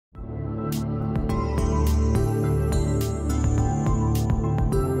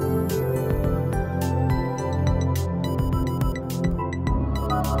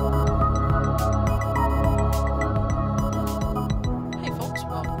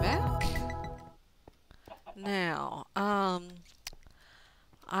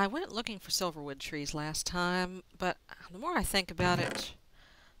I went looking for silverwood trees last time, but the more I think about it,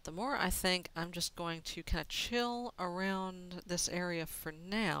 the more I think I'm just going to kind of chill around this area for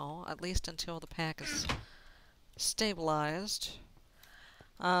now, at least until the pack is stabilized.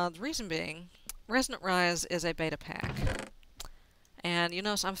 The reason being, Resonant Rise is a beta pack. And you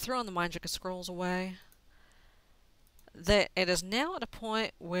notice I'm throwing the Magica scrolls away. It is now at a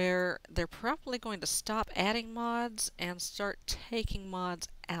point where they're probably going to stop adding mods and start taking mods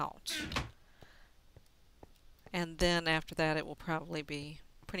out. And then after that it will probably be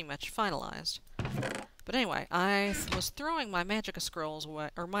pretty much finalized. But anyway, I was throwing my Magica scrolls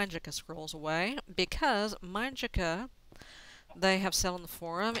away because Magica, they have said on the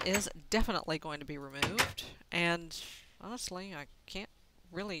forum, is definitely going to be removed. And honestly, I can't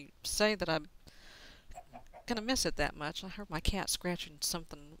really say that I'm gonna miss it that much. I heard my cat scratching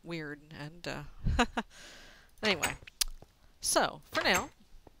something weird, and anyway. So for now,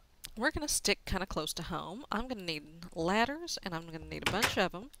 we're gonna stick kind of close to home. I'm gonna need ladders, and I'm gonna need a bunch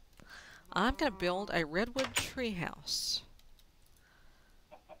of them. I'm gonna build a redwood treehouse.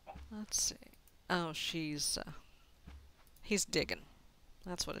 Let's see. Oh, he's digging.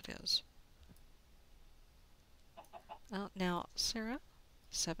 That's what it is. Oh, now, Sarah,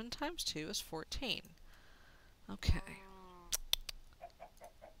 7 times 2 is 14. Okay.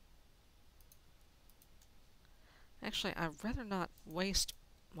 Actually, I'd rather not waste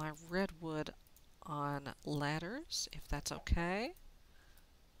my redwood on ladders, if that's okay.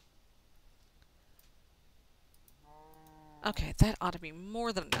 Okay, that ought to be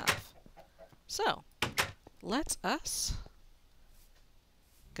more than enough. So, let's us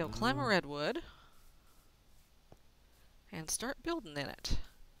go climb a redwood and start building in it.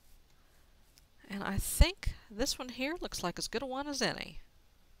 And I think this one here looks like as good a one as any.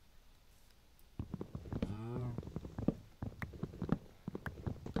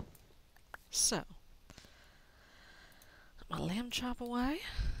 So, my lamb chop away.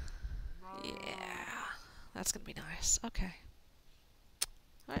 Yeah, that's gonna be nice. Okay.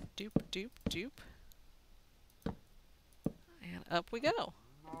 Alright, doop, doop, doop. And up we go.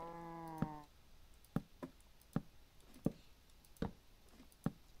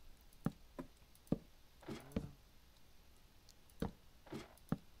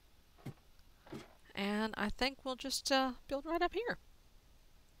 And I think we'll just build right up here.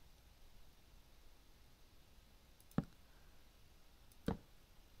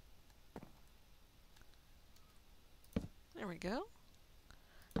 There we go.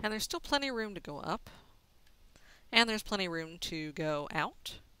 And there's still plenty of room to go up. And there's plenty of room to go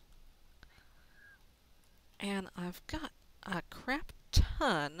out. And I've got a crap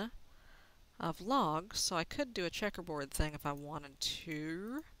ton of logs, so I could do a checkerboard thing if I wanted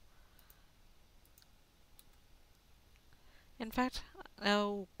to. In fact,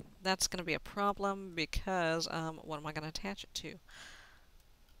 no, that's going to be a problem because what am I going to attach it to?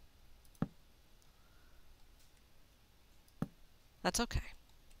 That's okay.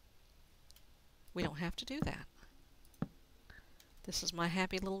 We don't have to do that. This is my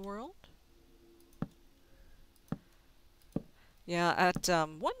happy little world. Yeah, at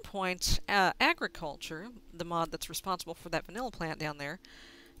one point, agriculture, the mod that's responsible for that vanilla plant down there,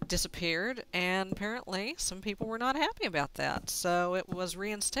 disappeared, and apparently some people were not happy about that, so it was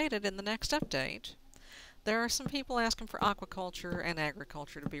reinstated in the next update. There are some people asking for aquaculture and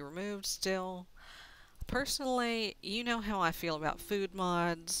agriculture to be removed still. Personally, you know how I feel about food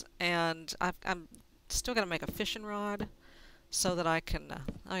mods, and I'm still going to make a fishing rod so that I can...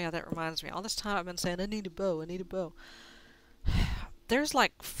 oh yeah, that reminds me. All this time I've been saying, I need a bow, I need a bow. There's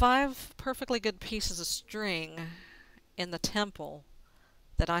like 5 perfectly good pieces of string in the temple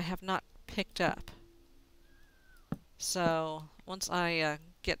that I have not picked up. So, once I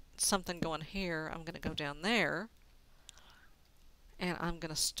get something going here, I'm going to go down there, and I'm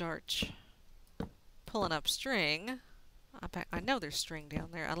going to start pulling up string. I know there's string down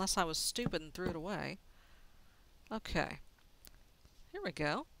there, unless I was stupid and threw it away. Okay. Here we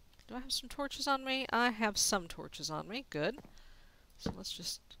go. Do I have some torches on me? I have some torches on me. Good. So let's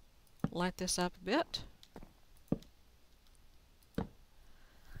just light this up a bit.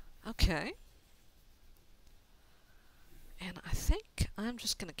 Okay. And I think I'm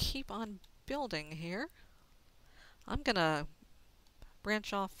just going to keep on building here. I'm going to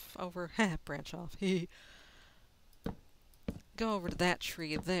branch off over... branch off. Go over to that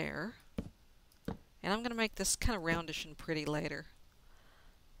tree there. And I'm going to make this kind of roundish and pretty later.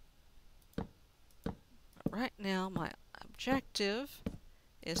 But right now, my objective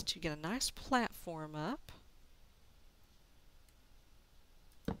is to get a nice platform up.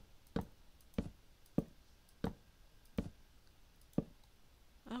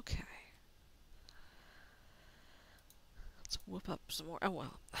 whip up some more. Oh,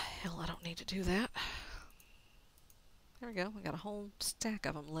 well, hell, I don't need to do that. There we go. We got a whole stack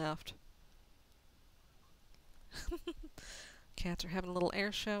of them left. Cats are having a little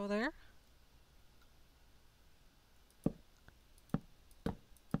air show there.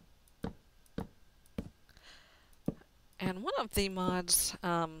 And one of the mods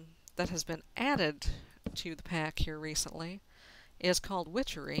that has been added to the pack here recently is called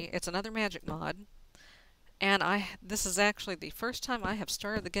Witchery. It's another magic mod. And this is actually the first time I have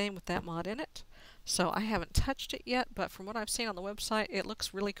started the game with that mod in it. So I haven't touched it yet, but from what I've seen on the website, it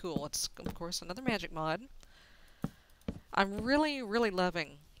looks really cool. It's, of course, another magic mod. I'm really, really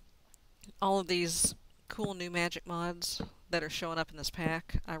loving all of these cool new magic mods that are showing up in this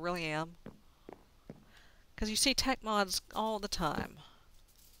pack. I really am. Because you see tech mods all the time.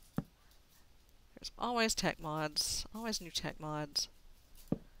 There's always tech mods, always new tech mods.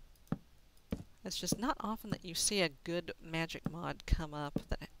 It's just not often that you see a good magic mod come up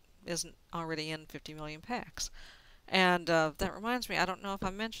that isn't already in 50 million packs. And that reminds me, I don't know if I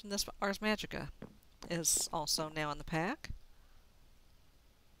mentioned this, but Ars Magica is also now in the pack.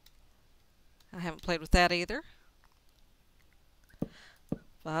 I haven't played with that either.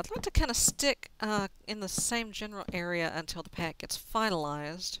 But I'd like to kind of stick in the same general area until the pack gets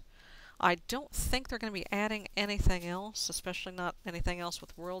finalized. I don't think they're going to be adding anything else, especially not anything else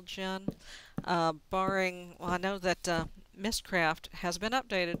with World Gen. Barring, well, I know that Mistcraft has been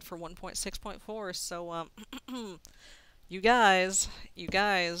updated for 1.6.4, so you guys,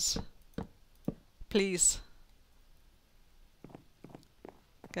 please.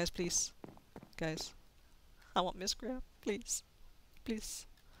 Please. Guys, I want Mistcraft, please. Please.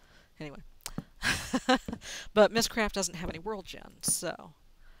 Anyway. But Mistcraft doesn't have any World Gen, so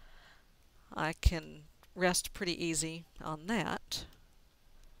I can rest pretty easy on that.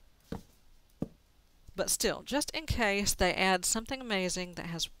 But still, just in case they add something amazing that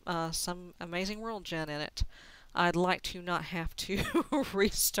has some amazing World Gen in it, I'd like to not have to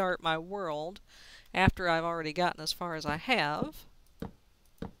restart my world after I've already gotten as far as I have.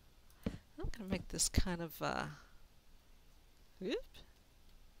 I'm going to make this kind of whoop.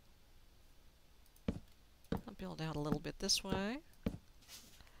 I'll build out a little bit this way.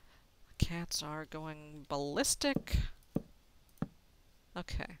 Cats are going ballistic.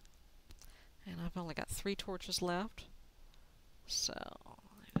 Okay. And I've only got 3 torches left. So,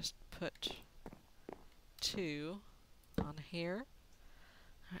 I just put 2 on here.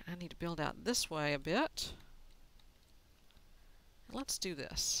 Alright, I need to build out this way a bit. Let's do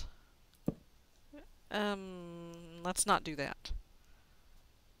this. Let's not do that.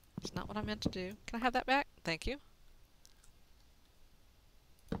 It's not what I meant to do. Can I have that back? Thank you.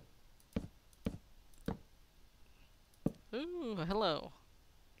 Ooh, hello.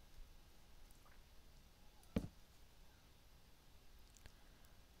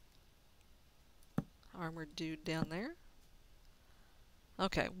 Armored dude down there.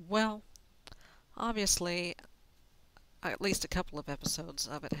 Okay, well, obviously, at least a couple of episodes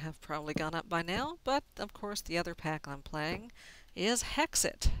of it have probably gone up by now, but of course the other pack I'm playing is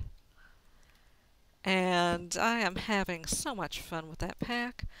Hexit. And I am having so much fun with that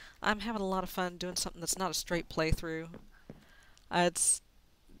pack. I'm having a lot of fun doing something that's not a straight playthrough. It's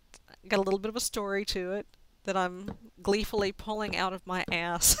got a little bit of a story to it that I'm gleefully pulling out of my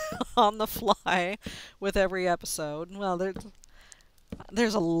ass on the fly with every episode. Well,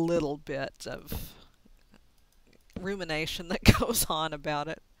 there's a little bit of rumination that goes on about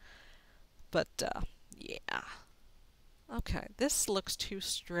it. But, yeah. Okay, this looks too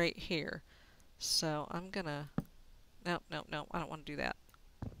straight here. So I'm gonna... No, I don't want to do that.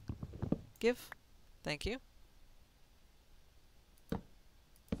 Give. Thank you.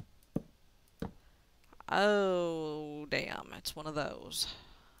 Oh, damn. It's one of those.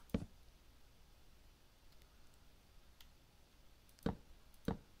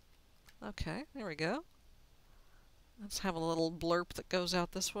 Okay, there we go. Let's have a little blurb that goes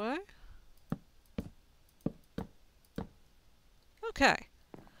out this way. Okay.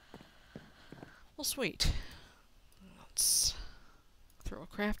 Well, sweet. Let's throw a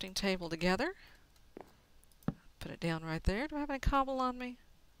crafting table together. Put it down right there. Do I have any cobble on me?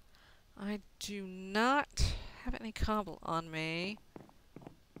 I do not have any cobble on me.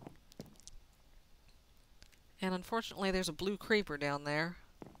 And unfortunately, there's a blue creeper down there.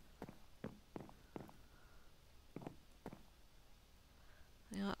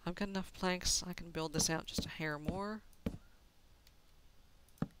 Yeah, I've got enough planks. I can build this out just a hair more.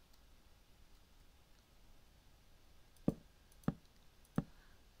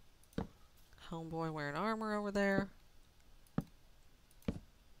 Homeboy wearing armor over there.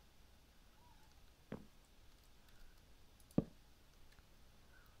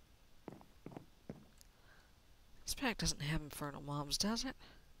 Pack doesn't have infernal mobs, does it?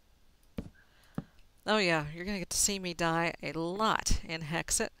 Oh yeah, you're gonna get to see me die a lot in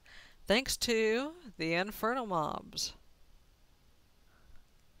Hexit, thanks to the infernal mobs.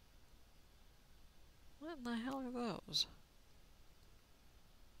 What in the hell are those?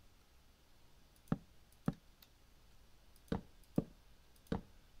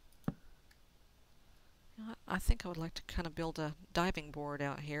 You know what? I think I would like to kind of build a diving board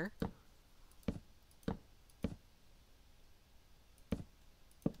out here.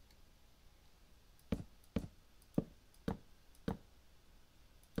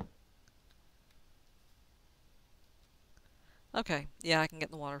 Okay, yeah, I can get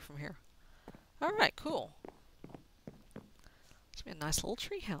in the water from here. Alright, cool. It's gonna be a nice little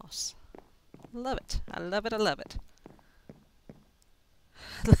tree house. Love it. I love it, I love it.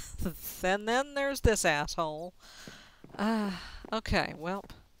 And then there's this asshole. Okay, well.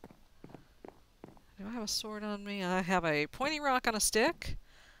 Do I have a sword on me? I have a pointy rock on a stick.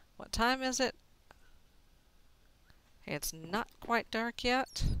 What time is it? It's not quite dark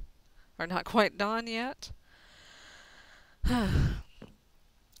yet. Or not quite dawn yet.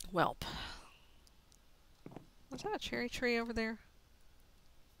 Welp. Was that a cherry tree over there?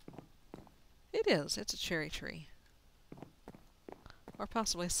 It is. It's a cherry tree. Or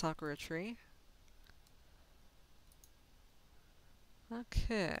possibly a sakura tree.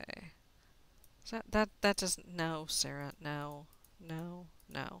 Okay. Is that doesn't... No, Sarah. No. No.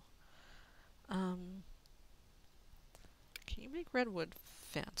 No. Can you make redwood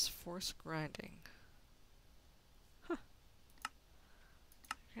fence? Force grinding. Huh.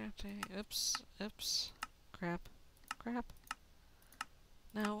 Oops. Oops. Crap. Crap.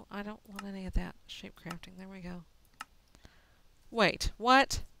 No, I don't want any of that shape crafting. There we go. Wait,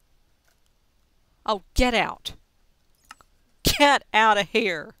 what? Oh, get out. Get out of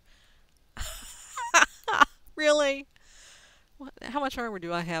here. Really? What, how much armor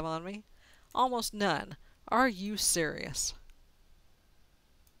do I have on me? Almost none. Are you serious?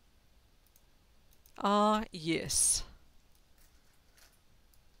 Ah, yes.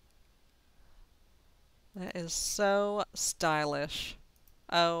 That is so stylish.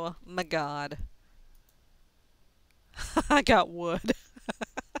 Oh my god. I got wood.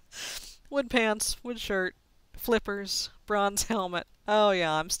 Wood pants, wood shirt, flippers, bronze helmet. Oh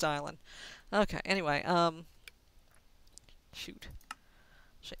yeah, I'm styling. Okay, anyway, shoot.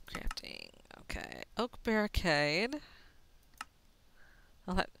 Shape crafting. Okay. Oak barricade.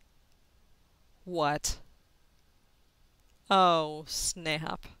 I'll have... What? Oh,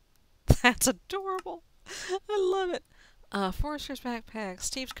 snap. That's adorable. I love it. Forester's backpack,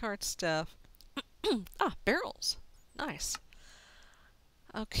 Steve's cart stuff. Ah, barrels. Nice.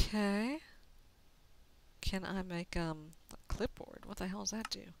 Okay. Can I make a clipboard? What the hell does that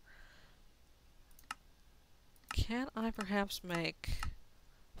do? Can I perhaps make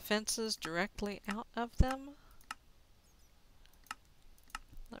fences directly out of them?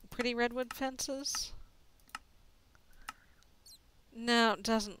 Like pretty redwood fences? No, it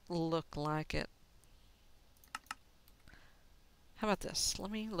doesn't look like it. How about this?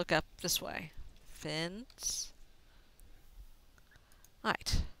 Let me look up this way. Fence.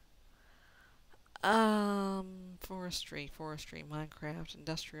 Right. Forestry, Minecraft,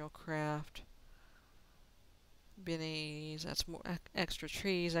 industrial craft. Bennies, that's more extra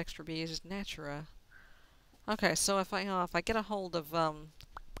trees, extra bees, natura. Okay, so if I get a hold of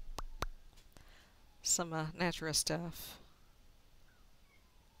some natura stuff,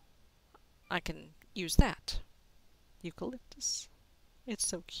 I can use that. Eucalyptus. It's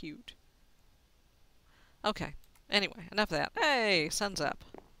so cute. Okay. Anyway, enough of that. Hey, sun's up.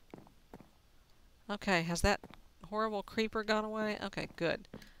 Okay, has that horrible creeper gone away? Okay, good.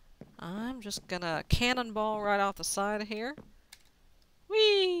 I'm just gonna cannonball right off the side of here.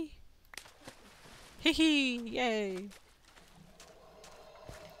 Whee! Hee hee! Yay!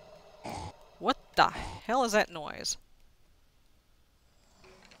 What the hell is that noise?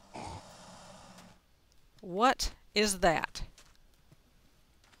 What is that?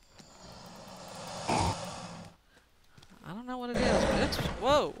 I don't know what it is, but it's...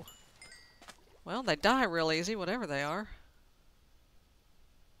 Whoa! Well, they die real easy, whatever they are.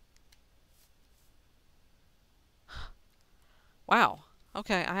 Wow.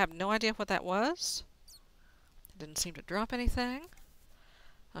 Okay, I have no idea what that was. It didn't seem to drop anything.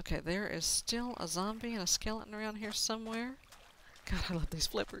 Okay, there is still a zombie and a skeleton around here somewhere. God, I love these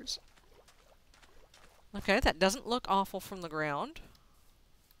flippers. Okay, that doesn't look awful from the ground.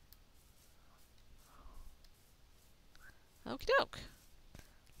 Okie doke.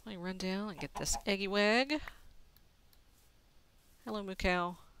 Let me run down and get this eggy wag. Hello, moo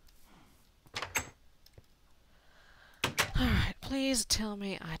cow. Please tell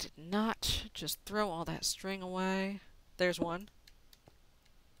me I did not just throw all that string away. There's one.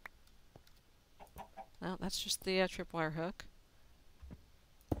 No, that's just the tripwire hook.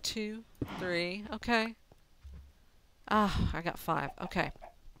 2, 3, okay. Ah, I got 5, okay.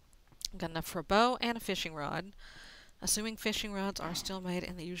 Got enough for a bow and a fishing rod, assuming fishing rods are still made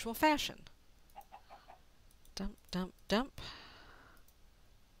in the usual fashion. Dump, dump, dump.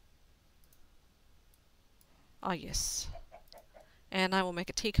 Ah, yes. And I will make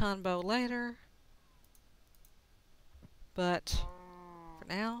a T-con bow later. But for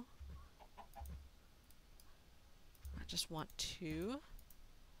now, I just want to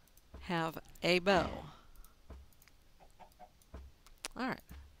have a bow. Alright.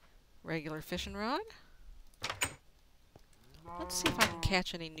 Regular fishing rod. Let's see if I can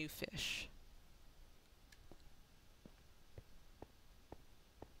catch any new fish.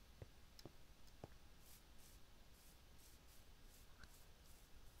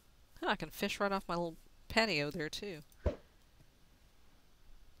 Oh, I can fish right off my little patio there, too.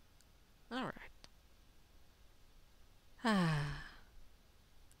 Alright.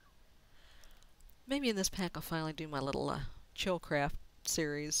 Maybe in this pack I'll finally do my little Chillcraft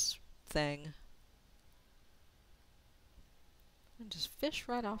series thing. And just fish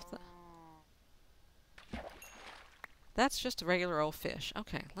right off the... That's just a regular old fish.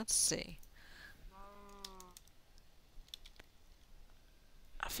 Okay, let's see.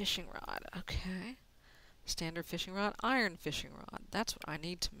 A fishing rod. Okay. Standard fishing rod. Iron fishing rod. That's what I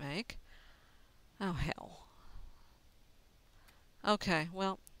need to make. Oh, hell. Okay,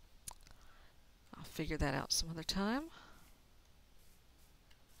 well, I'll figure that out some other time.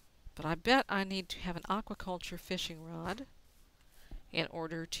 But I bet I need to have an aquaculture fishing rod in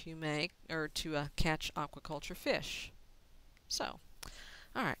order to make, or to catch aquaculture fish. So,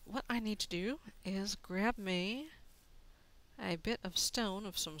 alright, what I need to do is grab me a bit of stone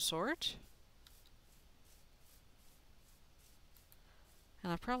of some sort.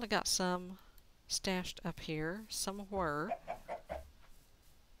 And I've probably got some stashed up here somewhere.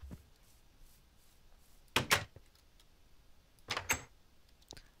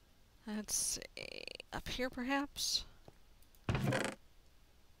 Let's see, up here perhaps?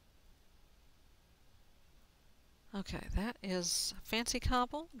 Okay, that is fancy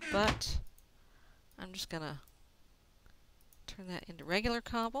cobble, but I'm just gonna turn that into regular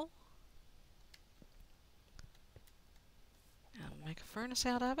cobble. And make a furnace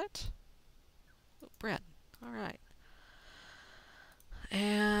out of it. Ooh, bread. Alright.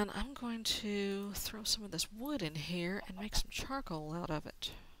 And I'm going to throw some of this wood in here and make some charcoal out of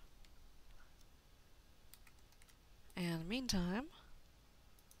it. And in the meantime...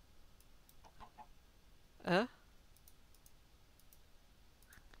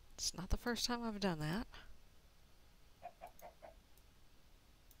 It's not the first time I've done that. Go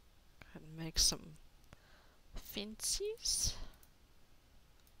ahead and make some fences.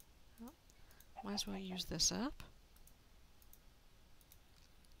 Oh, might as well use this up.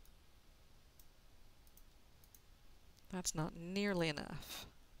 That's not nearly enough.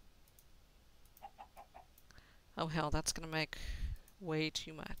 Oh hell, that's going to make way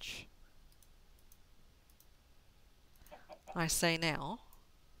too much. I say now.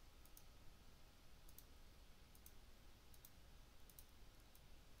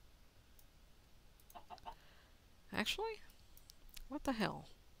 Actually, what the hell?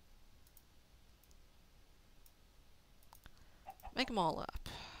 Make them all up.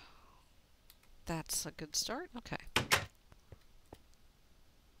 That's a good start. Okay.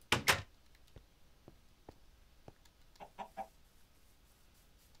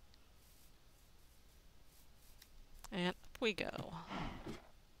 And up we go.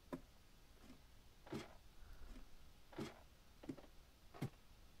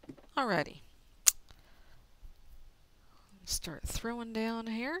 Alrighty. Start throwing down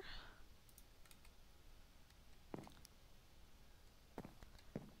here.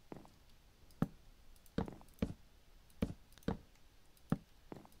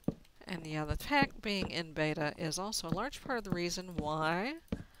 And yeah, the pack being in beta is also a large part of the reason why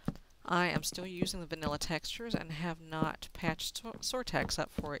I am still using the vanilla textures and have not patched Sortex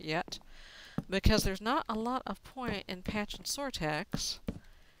up for it yet. Because there's not a lot of point in patching Sortex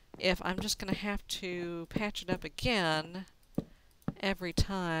if I'm just going to have to patch it up again every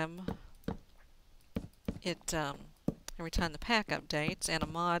time every time the pack updates and a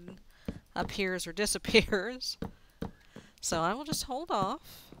mod appears or disappears. So I will just hold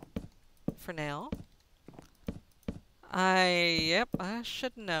off for now. I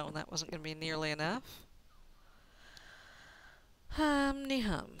should have known that wasn't going to be nearly enough.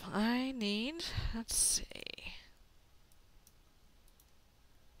 I need, let's see.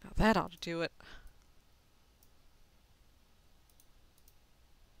 That ought to do it.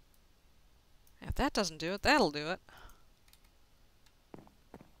 If that doesn't do it, that'll do it.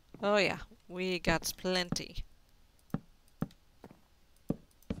 Oh yeah, we got plenty.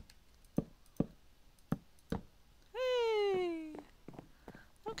 Hey!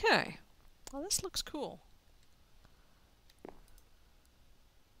 Okay. Well, this looks cool.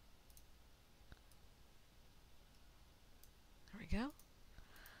 There we go.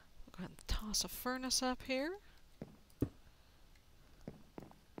 We'll go ahead and toss a furnace up here.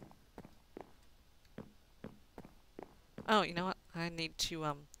 Oh, you know what? I need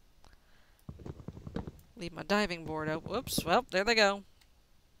to leave my diving board open. Whoops. Well, there they go.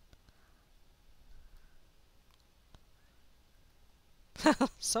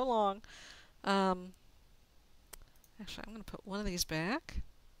 So long. Actually, I'm going to put one of these back.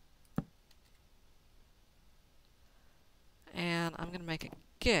 And I'm going to make a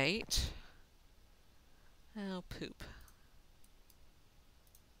gate. Oh, poop.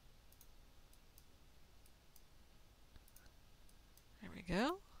 There we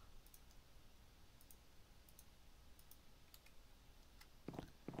go.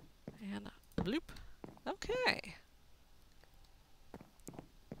 And bloop. Okay.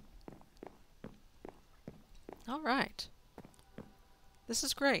 All right. This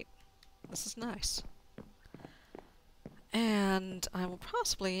is great. This is nice. And I will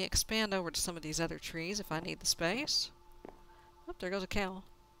possibly expand over to some of these other trees if I need the space. Oh, there goes a cow.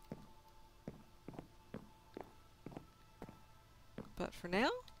 But for now,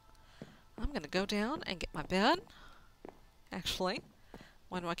 I'm going to go down and get my bed. Actually,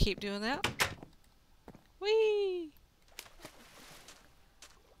 why do I keep doing that? Whee!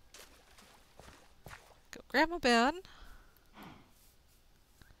 Go grab my bed.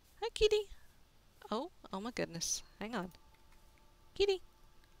 Hi, kitty. Oh my goodness. Hang on. Kitty.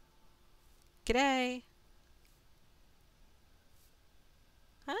 G'day.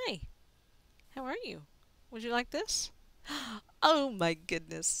 Hi. How are you? Would you like this? Oh my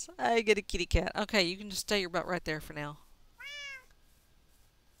goodness. I get a kitty cat. Okay, you can just stay your butt right there for now.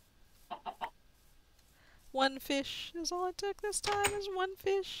 One fish is all it took this time, is one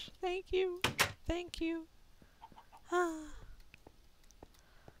fish. Thank you. Thank you.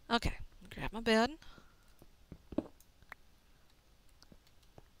 Okay, grab my bed.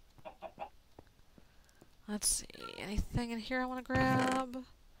 Let's see, anything in here I want to grab?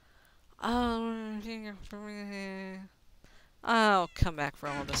 I'll come back for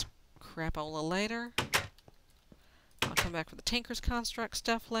all of this crapola later. I'll come back for the Tinker's Construct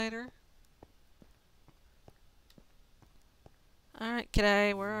stuff later. Alright,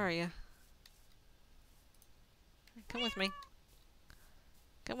 G'day, where are you? Come with me.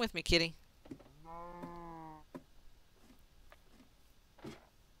 Come with me, kitty.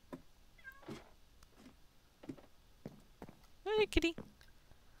 Hey, kitty.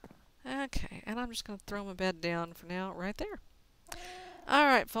 Okay, and I'm just going to throw my bed down for now right there.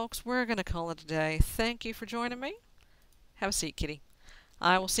 Alright, folks, we're going to call it a day. Thank you for joining me. Have a seat, kitty.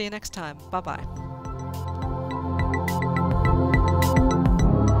 I will see you next time. Bye-bye.